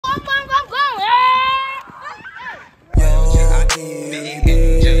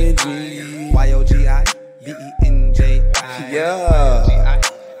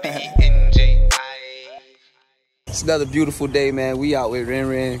It's another beautiful day, man. We out with Ren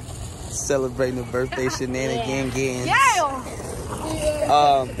Ren celebrating the birthday shenanigans. Yeah.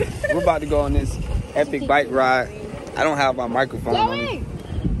 We're about to go on this epic bike ride. I don't have my microphone on me.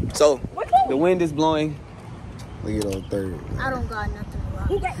 So, the wind is blowing. Look at old third. I don't got nothing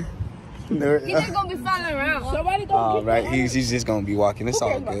to Nerd. He's just gonna be following around. Somebody go All right, he's just gonna be walking. It's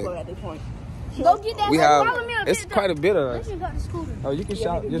all good. Go get that. We have, follow me on it's TikTok. quite a bit of us. Listen, got the scooter. Oh, you can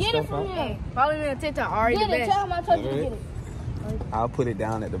shout your Get it stuff from out. there. Follow me on TikTok. Ari the best. Tell him I told you to get it. I'll put it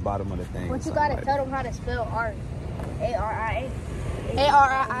down at the bottom of the thing. But you gotta like tell them how to spell Ari. A-R-I-A.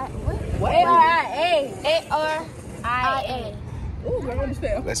 A-R-I-A. What? A-R-I-A. A-R-I-A. Ooh, girl, let me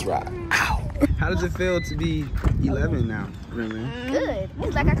spell. Let's ride. Ow. How does it feel to be 11 now, Ren Ren? Good.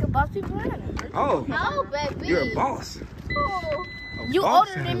 It's like I could boss people around. Oh. No, baby. You're a boss. Oh. A You boss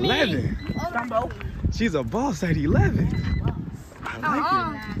older at than me. 11. She's a boss at 11. I like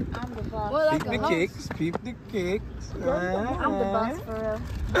I'm the boss. Well, it. Peep the kicks. Peep the kicks. I'm the boss for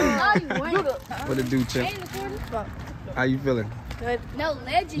real. What a do, Chip? How you feeling? Good. No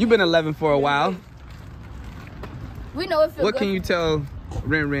legend. You've been 11 for a while. We know it feels What good. can you tell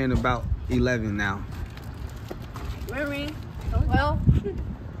Ren Ren about 11 now? Ren Ren. Well,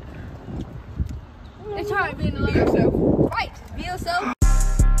 it's hard being alone. Be yourself. Right. Be yourself.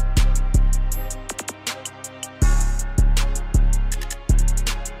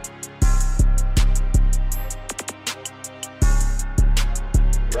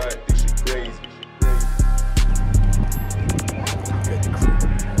 Right, this shit crazy.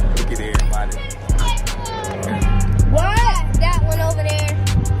 Look at everybody. What? That one over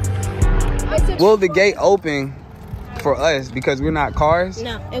there. Will the gate open for us because we're not cars?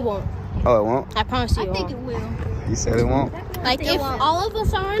 No, it won't. Oh, it won't? I promise you I it think won't. it will. You said it won't? Like if all of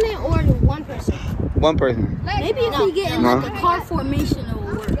us are in it or one person. One person. Maybe if we get in like a car formation it will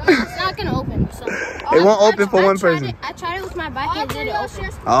work. It's not gonna open. So. It won't open for one person. I tried it with my bike and it didn't open.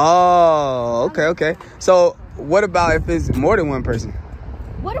 Oh, okay. So, what about if it's more than one person?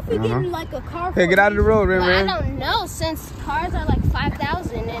 What if we get in like a car Hey, get out of the road, Ren Well, Ren. I don't know since cars are like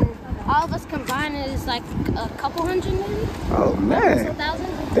 5,000 and all of us combined is like a couple hundred maybe. Oh, man.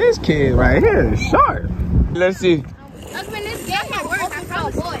 1,000. This kid right here is sharp. Let's see. Look, when this gate might work, I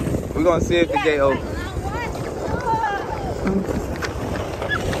promise. We're going to see if the gate opens.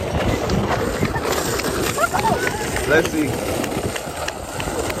 Let's see.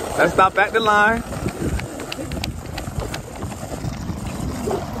 Let's stop at the line.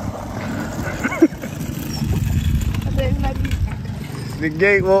 The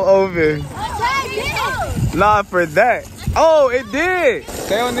gate won't open. Not for that. Oh, it did.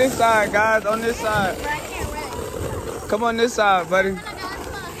 Stay on this side, guys. On this side. Come on this side, buddy.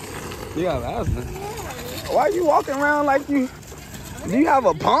 You have asthma. Why are you walking around like you... Do you have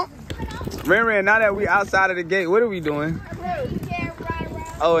a pump? Ren Ren, now that we outside of the gate, what are we doing?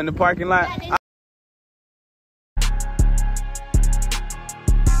 Oh, in the parking lot?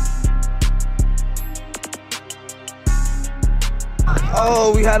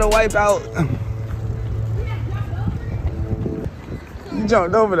 Oh, we had a wipeout. You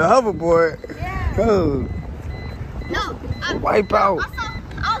jumped over the hoverboard. Oh. No. Wipeout.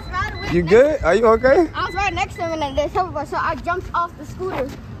 I was riding with You good? Are you okay? I was right next to him and there's hoverboard, so I jumped off the scooter.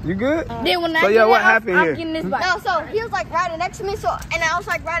 You good? Then when So yeah, what happened I'm here? getting this bike. No, so he was like riding next to me, so and I was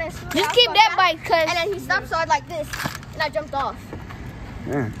like riding. Just keep that bike, cause and then he stopped, so I like this, and I jumped off.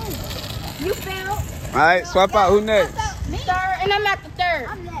 Yeah. You fell. All right, swap out. Who next? Third, and I'm at the third.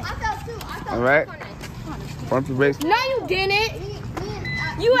 I fell too. All right. Front the brakes. No, you didn't.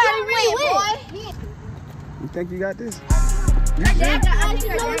 You had it really boy. You think you got this? I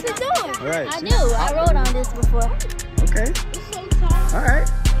know what to do. All right. I do. I rode on this before. Okay. All right.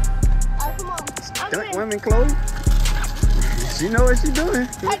 Come on. Stunt women, Chloe. She know what she doing.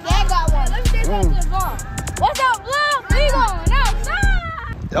 Her dad got one. Let me take that to the bar. What's up, love? We going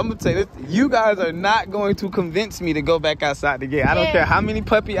outside. I'm gonna tell you this. You guys are not going to convince me to go back outside the gate. I don't care how many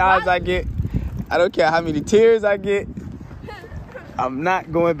puppy eyes I get. I don't care how many tears I get. I'm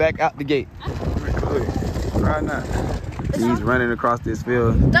not going back out the gate. Why not? He's running across this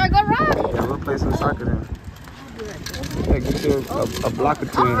field. Start go ride it. Yeah, we'll play some soccer then. Yeah, get you a block or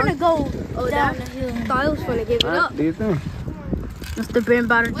two. I'm gonna go down the hill. Thought it was gonna give it All up. right, do your thing. Mr. Ben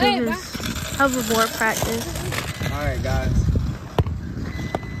about to do his hoverboard practice. All right, guys.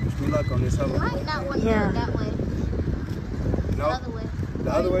 Wish me luck on this hoverboard. That one. Yeah. That way. No? The other way.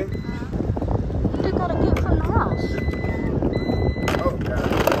 The other way? You just gotta get from the house. Oh, God.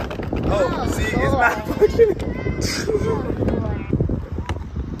 Oh, see, it's not functioning.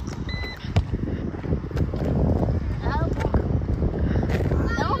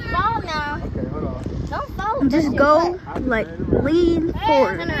 Don't fall now. Okay, hold on. Don't fall. Just go, like, lean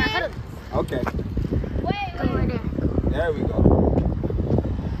forward. Okay. Wait. There we go.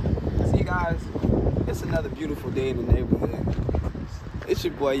 See, guys, it's another beautiful day in the neighborhood. It's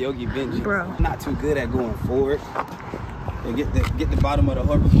your boy Yogi Benji. Bro. I'm not too good at going forward. And get the bottom of the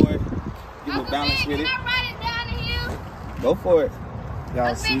hoverboard. Get a balance with it. Can I ride it down the hill? Go for it.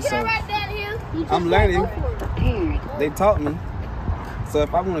 Y'all see, Can I so ride down the hill? I'm learning. They taught me. So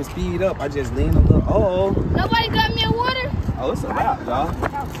if I want to speed up, I just lean a little. Oh. Nobody got me a water? Oh, it's a wrap, y'all.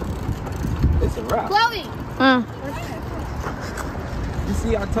 It's a wrap. Chloe. You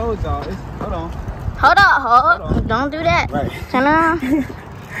see, I told y'all. Hold on. Hold on. Don't do that. Right. Turn around.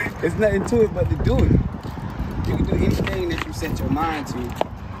 There's nothing to it but to do it. You can do anything that you set your mind to.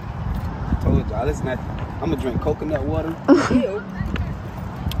 I told y'all, listen, I'm gonna drink coconut water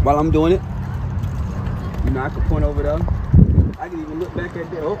while I'm doing it. You know, I can point over there. I can even look back at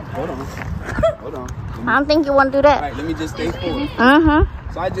there. Oh, hold on. Hold on. I don't think you want to do that. All right, let me just stay forward.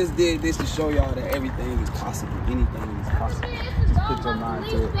 So I just did this to show y'all that everything is possible. Anything is possible. Just put your mind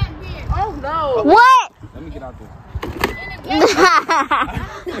to it. Oh no. What? Let me get out there.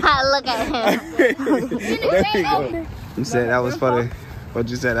 Look at him. There we go. You said that was for the, what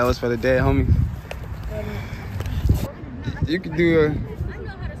you said, that was for the dead homie? You can do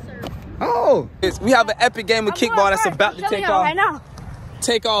a, oh! We have an epic game of kickball that's about to take off. Right now.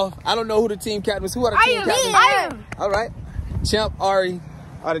 Take off. I don't know who the team captain is. Who are the team captains? I am. All right. Champ, Ari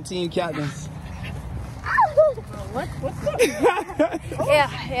are the team captains.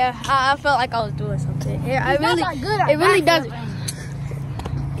 Yeah. I felt like I was doing something. Yeah, it really doesn't.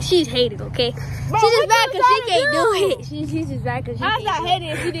 She's hating, okay? Bro, she's just mad because she can't do it. She's just mad because she can't do it. I'm not hating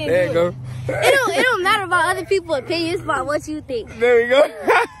if you didn't do it. There you go. It don't matter about other people's opinions, it's about what you think. There we go.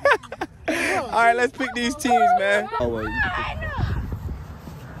 All right, let's pick these teams, man. Oh, wait.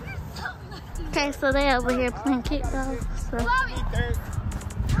 Okay, so they over here playing kickball. So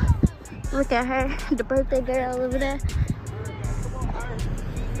look at her, the birthday girl over there.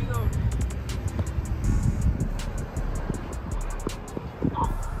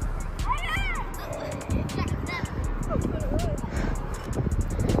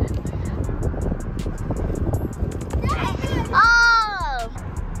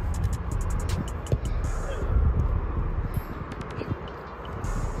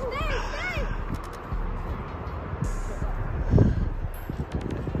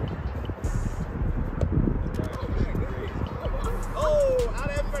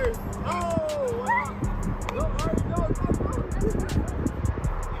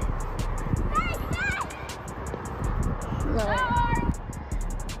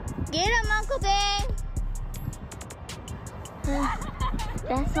 Get him, Uncle Ben.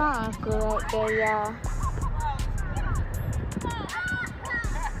 That's our uncle right there, y'all.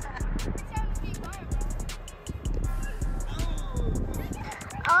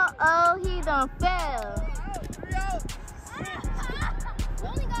 Uh-oh, he done fell.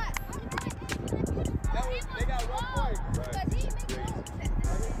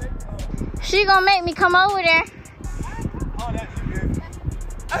 She gonna make me come over there.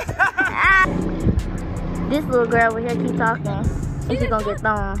 This little girl over here keep talking, and she gonna get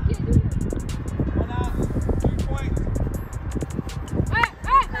thrown.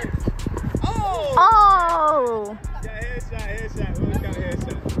 Oh! Headshot. Who's got a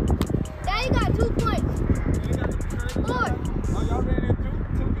headshot? Now you got 2 points. 4. Oh, y'all ran in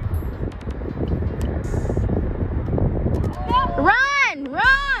two? Run! No!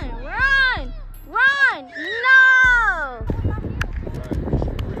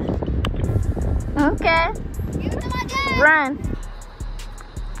 Okay. Give it to my dad. Run.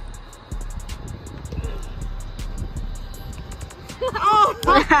 I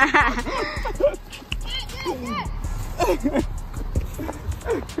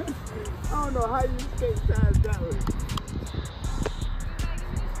don't know how you skate past that way.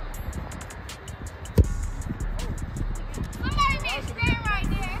 Somebody needs to stand right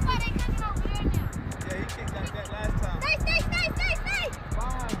there. Everybody cooking over there now. Yeah, he kicked that last time. Stay.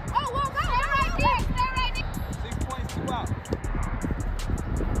 Fine. Oh, well, go. Stay right there. 6 points, 2 out.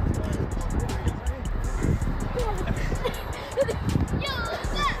 Yo, what's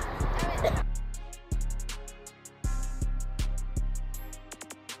that?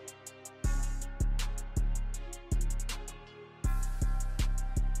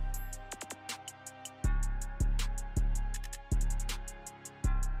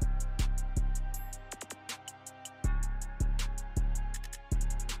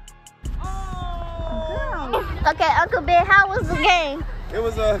 Okay, Uncle Ben, how was the game? It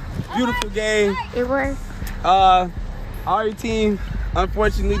was a beautiful game. It was. Our team,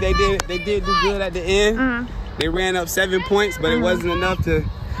 unfortunately, they did do good at the end. They ran up 7 points, but it wasn't enough to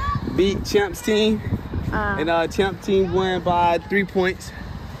beat Champ's team. And Champ team won by 3 points.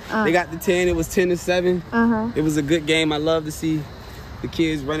 They got the 10. It was 10-7. It was a good game. I love to see the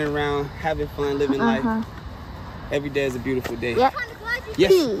kids running around, having fun, living life. Every day is a beautiful day. Yep.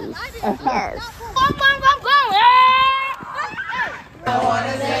 Yes. I want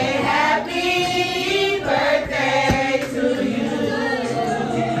to say happy birthday to you.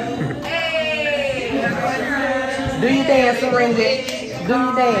 Hey. Do your dance, Serenity. Do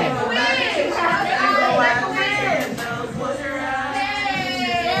your dance.